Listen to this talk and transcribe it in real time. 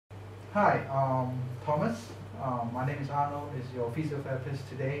Hi, Thomas. My name is Arnold. Is your physiotherapist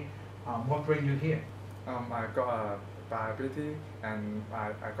today? What brings you here? I got a diabetes and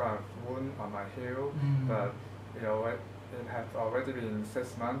I got a wound on my heel, but it has already been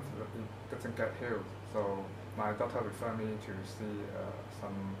 6 months, but it doesn't get healed. So my doctor referred me to see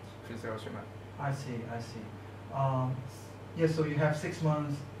some physio treatment. I see. I see. Yes. So you have 6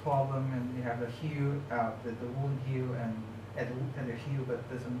 months problem, and you have the heel, the wound heal, and at the heel, but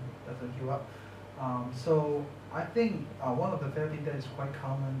doesn't heal up. So I think one of the therapy that is quite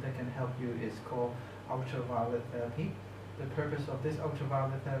common that can help you is called ultraviolet therapy. The purpose of this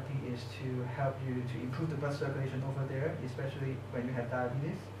ultraviolet therapy is to help you to improve the blood circulation over there, especially when you have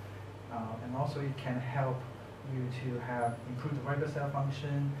diabetes. And also it can help you to have improve the white blood cell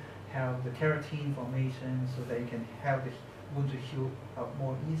function, help the keratin formation, so that you can help the wound to heal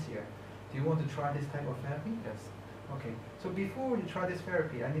more easier. Do you want to try this type of therapy? Yes. Okay. So before you try this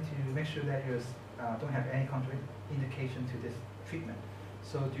therapy, I need to make sure that you don't have any contraindication to this treatment.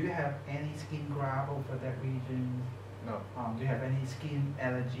 So do you have any skin graft over that region? No. Do you have any skin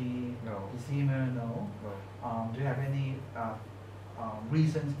allergy? No. Eczema? No. No. Do you have any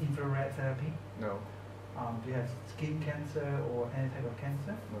recent infrared therapy? No. Do you have skin cancer or any type of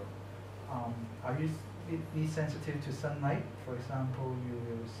cancer? No. Are you be sensitive to sunlight? For example, you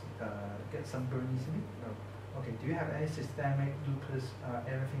will get sunburn easily? No. Okay. Do you have any systemic lupus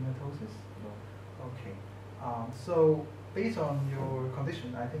erythematosus? No. Okay. So based on your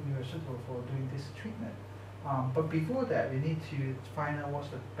condition, I think you are suitable for doing this treatment. But before that, we need to find out what's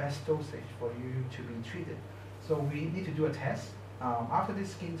the best dosage for you to be treated. So we need to do a test. After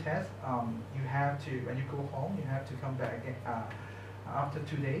this skin test, you have to, when you go home, you have to come back again after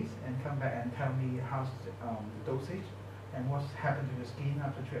 2 days and come back and tell me how's the dosage and what's happened to your skin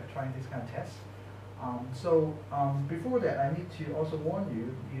after trying this kind of test. Before that, I need to also warn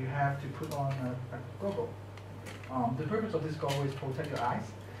you, you have to put on a goggle. The purpose of this goggle is to protect your eyes,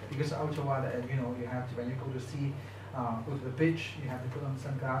 because ultraviolet, you have to, when you go to see, go to the beach, you have to put on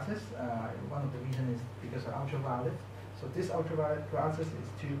sunglasses. One of the reasons is because of ultraviolet. So this ultraviolet glasses is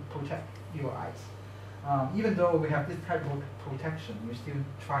to protect your eyes. Even though we have this type of protection, we still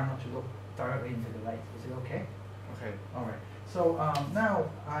try not to look directly into the light. Is it okay? Okay. All right. So now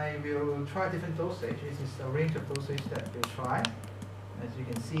I will try different dosage. This is a range of dosage that we try. As you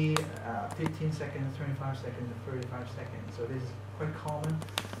can see, 15 seconds, 25 seconds, and 35 seconds. So this is quite common,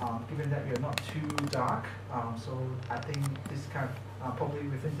 given that you're not too dark. So I think this kind of, probably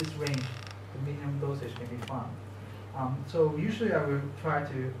within this range, the minimum dosage can be found. So usually I will try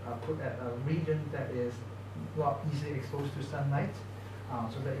to put at a region that is not easily exposed to sunlight,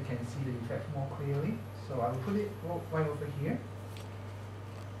 so that you can see the effect more clearly. So I will put it right over here.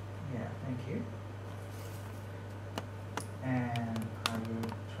 Yeah, thank you. And I will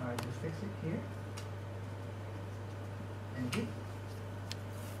try to fix it here. Thank you.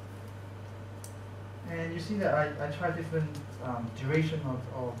 And you see that I try different duration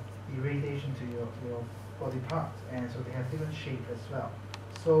of irradiation to your body parts, and so they have different shape as well.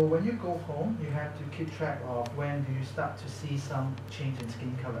 So when you go home, you have to keep track of when do you start to see some change in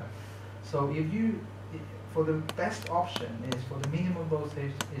skin color. So for the best option is for the minimum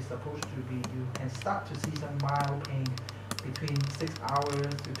dosage is supposed to be you can start to see some mild pain between 6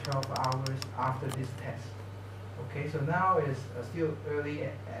 hours to 12 hours after this test. Okay, so now it's still early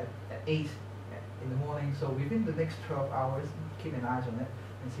at 8 in the morning, so within the next 12 hours, keep an eye on it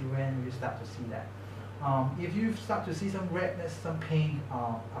and see when you start to see that. If you start to see some redness, some pain,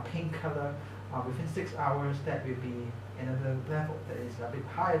 a pink color within 6 hours, that will be another level that is a bit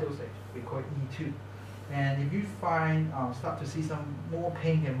higher dosage. We call it E2. And if you start to see some more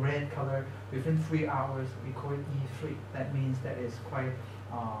pink and red color within 3 hours, we call it E3. That means that is quite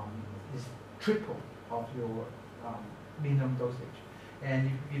is triple of your minimum dosage. And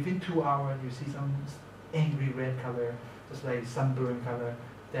if within 2 hours you see some angry red color, just like sunburn color,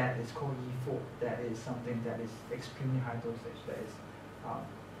 that is called E4. That is something that is extremely high dosage. That is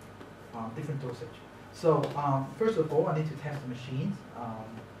different dosage. So first of all, I need to test the machines.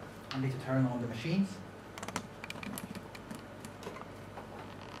 I need to turn on the machines.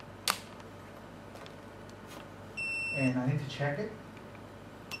 And I need to check it.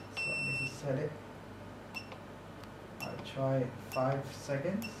 So I need to set it. I'll try 5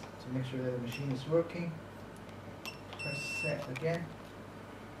 seconds to make sure that the machine is working. Press set again.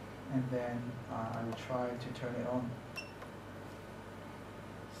 And then I will try to turn it on.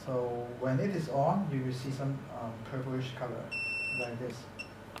 So when it is on, you will see some purplish color like this.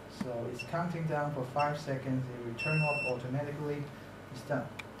 So it's counting down for 5 seconds. It will turn off automatically. It's done.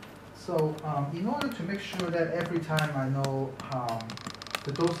 So in order to make sure that every time I know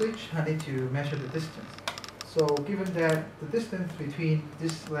the dosage, I need to measure the distance. So given that the distance between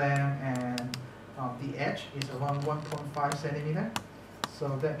this lamp and the edge is around 1.5 centimeter,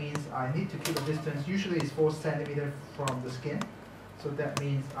 so that means I need to keep a distance, usually it's 4 centimeter from the skin, so that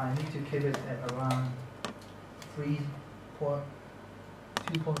means I need to keep it at around 2.5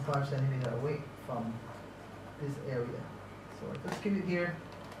 centimeter away from this area. So I just keep it here,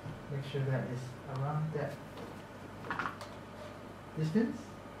 make sure that is around that distance.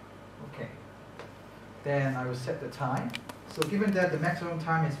 Okay. Then I will set the time. So given that the maximum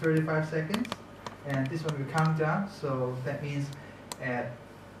time is 35 seconds, and this one will count down, so that means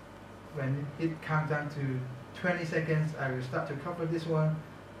when it counts down to 20 seconds, I will start to cover this one.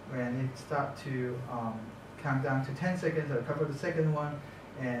 When it starts to count down to 10 seconds, I'll cover the second one,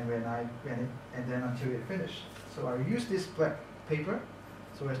 and and then until it finishes. So I will use this black paper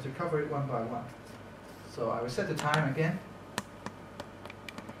so as to cover it one by one. So I will set the time again.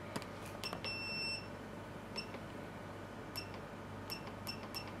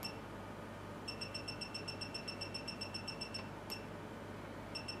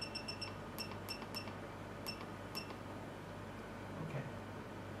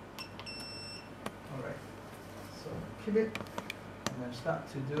 Keep it, and then start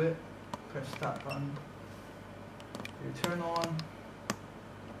to do it. Press start button. You turn on,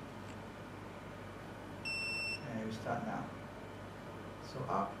 and you start now. So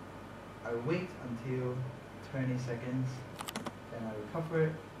up, I wait until 20 seconds, then I will cover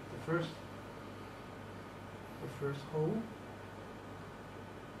it. The first hole.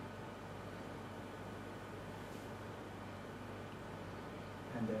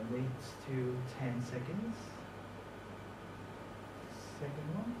 And then wait till 10 seconds. Second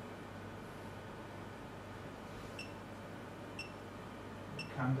one.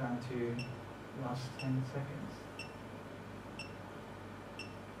 Count down to last 10 seconds.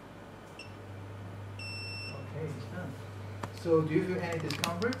 Okay, it's done. So do you feel any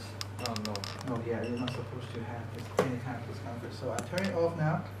discomfort? No. No, yeah, you're not supposed to have any kind of discomfort. So I turn it off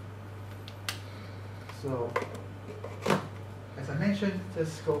now. So as I mentioned,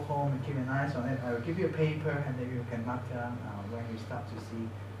 just go home and keep an eye on it. I will give you a paper, and then you can mark down when you start to see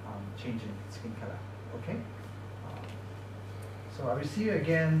changing skin color. Okay? So I will see you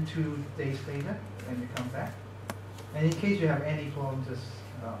again 2 days later when you come back. And in case you have any problems, just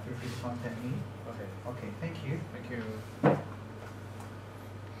feel free to contact me. Okay. Okay, thank you. Thank you.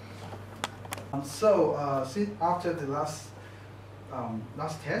 Since after the last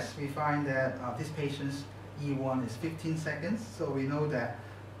test, we find that this patient's E1 is 15 seconds. So we know that,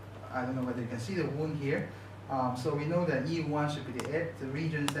 I don't know whether you can see the wound here. So we know that E1 should be the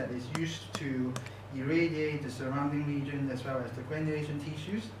regions that is used to irradiate the surrounding region as well as the granulation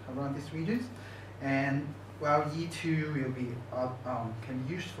tissues around these regions. And while E2 will be can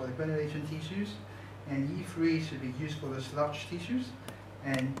be used for the granulation tissues, and E3 should be used for the sludge tissues,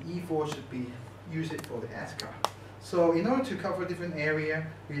 and E4 should be use it for the eschar. So in order to cover different area,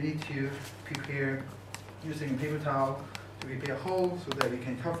 we need to prepare using a paper towel to prepare a hole so that we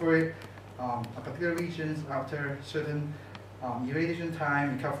can cover it a particular regions after certain irradiation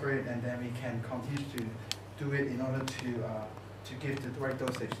time. We cover it, and then we can continue to do it in order to give the right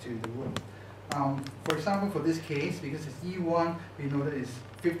dosage to the wound. For example, for this case, because it's E1, we know that it's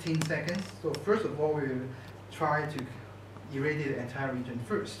 15 seconds. So first of all, we will try to irradiate the entire region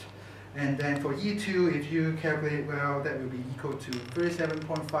first. And then for E2, if you calculate well, that will be equal to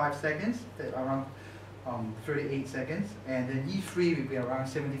 37.5 seconds, around 38 seconds. And then E3 will be around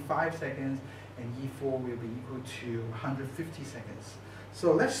 75 seconds, and E4 will be equal to 150 seconds.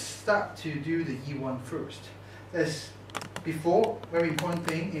 So let's start to do the E1 first. Before, very important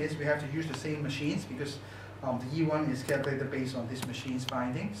thing is we have to use the same machines, because the E1 is calculated based on this machine's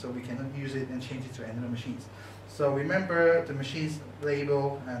finding, so we cannot use it and change it to another machines. So remember the machine's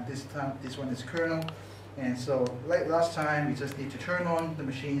label, and this time this one is Kernel. And so like last time, we just need to turn on the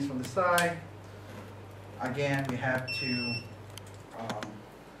machines from the side. Again, we have to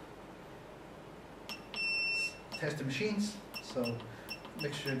test the machines, so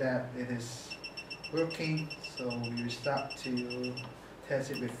make sure that it is working. So we will start to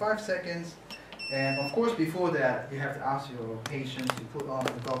test it with 5 seconds. And of course, before that, you have to ask your patient to put on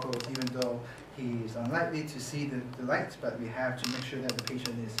the goggles, even though he is unlikely to see the light, but we have to make sure that the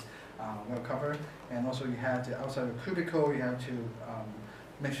patient is well covered. And also you have to, outside the cubicle, you have to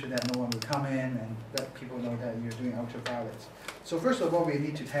make sure that no one will come in and let people know that you're doing ultraviolet. So first of all, we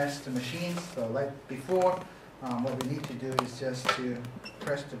need to test the machines. So like before, what we need to do is just to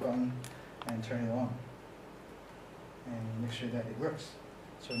press the button and turn it on and make sure that it works.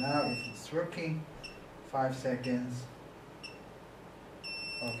 So now if it's working, 5 seconds,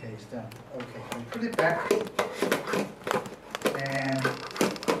 Okay, it's done. Okay, we put it back, and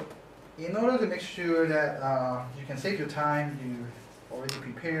in order to make sure that you can save your time, you already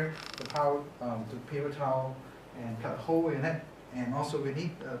prepare the paper towel and cut a hole in it, and also we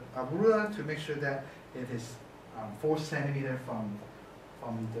need a ruler to make sure that it is 4 centimeters from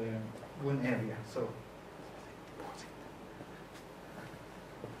the wound area. So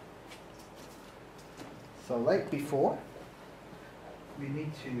like before, we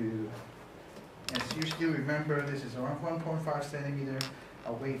need to, as you still remember, this is around 1.5 centimeters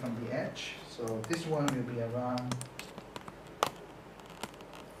away from the edge. So this one will be around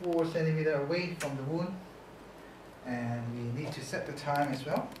 4 centimeters away from the wound. And we need to set the time as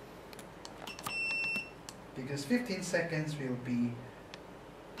well, because 15 seconds will be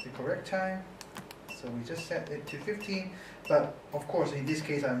the correct time. So we just set it to 15, but of course in this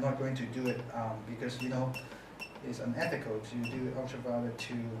case I'm not going to do it because you know it's unethical to do ultraviolet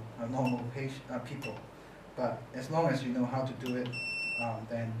to normal people. But as long as you know how to do it,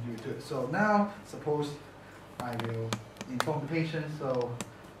 then you do it. So now suppose I will inform the patient. So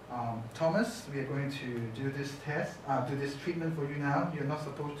Thomas, we are going to do this test, do this treatment for you now. You're not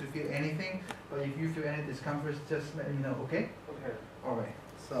supposed to feel anything, but if you feel any discomfort, just let me know, okay? Okay. Alright,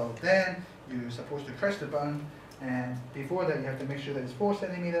 so then you're supposed to press the button, and before that you have to make sure that it's 4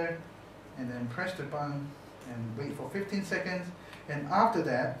 centimeters, and then press the button and wait for 15 seconds. And after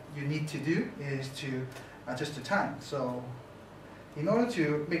that, you need to do is to adjust the time. So in order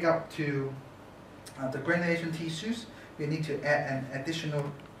to make up to the granulation tissues, you need to add an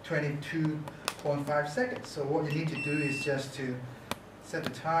additional 22.5 seconds. So what you need to do is just to set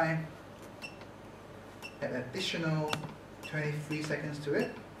the time, add additional 23 seconds to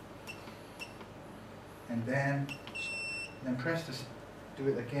it, and then press this, do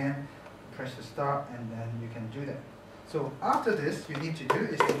it again, press the start, and then you can do that. So after this, you need to do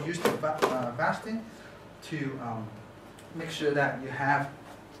is to use the Vaseline to make sure that you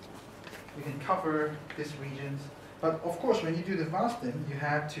can cover these regions. But of course, when you do the Vaseline, you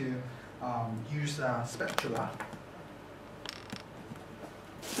have to use a spatula.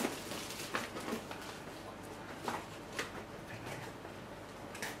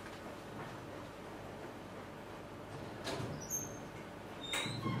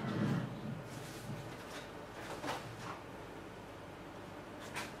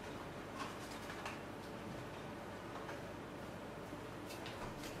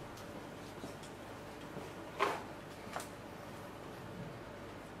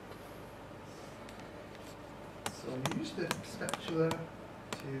 So you use the spatula to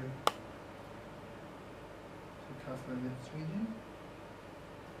cover this region.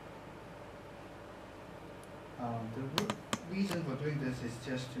 The reason for doing this is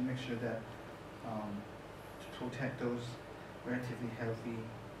just to make sure that to protect those relatively healthy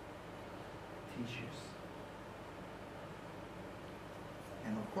tissues.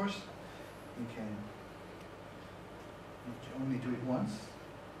 And of course, you can only do it once,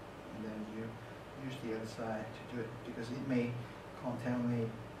 and then you use the other side to do it, because it may contaminate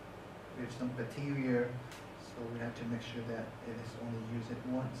with some bacteria, so we have to make sure that it is only used it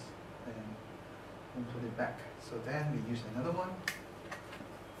once and put it back. So then we use another one.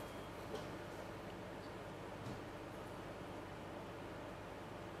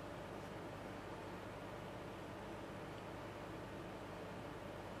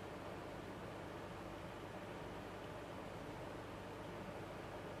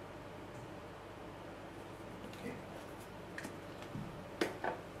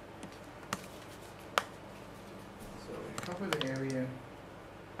 Cover the area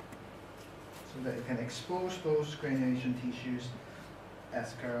so that it can expose those granulation tissues,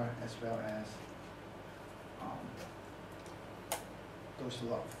 eschar, as well as those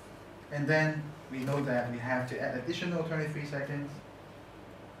lumps. And then we know that we have to add additional 23 seconds,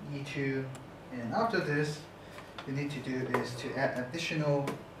 E2, and after this, you need to do is to add additional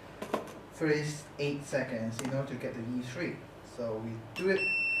 38 seconds in order to get the E3. So we do it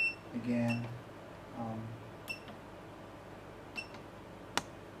again.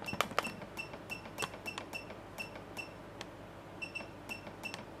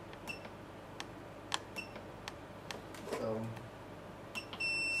 So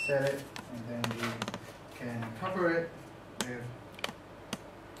set it, and then you can cover it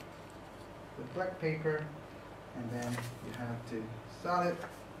with black paper, and then you have to solid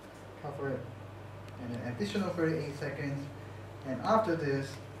cover it, and an additional 38 seconds. And after this,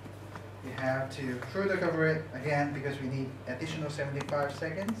 you have to further cover it again, because we need additional 75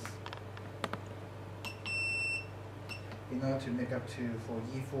 seconds in order to make up to for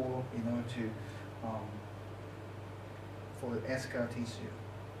E4, in order to for the eschar tissue.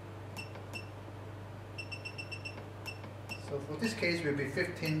 So for this case, will be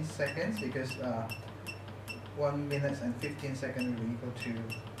 15 seconds because 1 minute and 15 seconds will equal to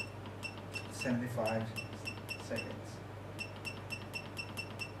 75 seconds.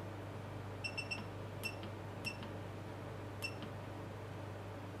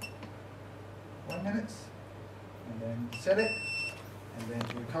 One minute, and then set it, and then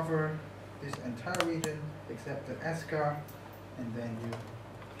you cover this entire region except the S-car, and then you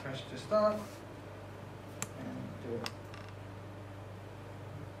press to start and do it.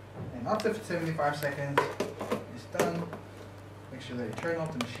 And after 75 seconds, it's done. Make sure that you turn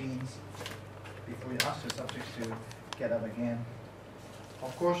off the machines before you ask the subject to get up again.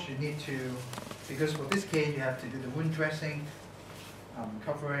 Of course, you need to, because for this case, you have to do the wound dressing,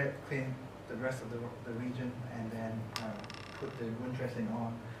 cover it, clean the rest of the region, and then put the wound dressing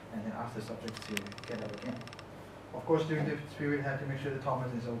on, and then ask the subject to get up again. Of course, during the period, you have to make sure that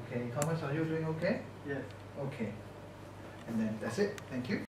Thomas is okay. Thomas, are you doing okay? Yes. Okay. And then that's it. Thank you.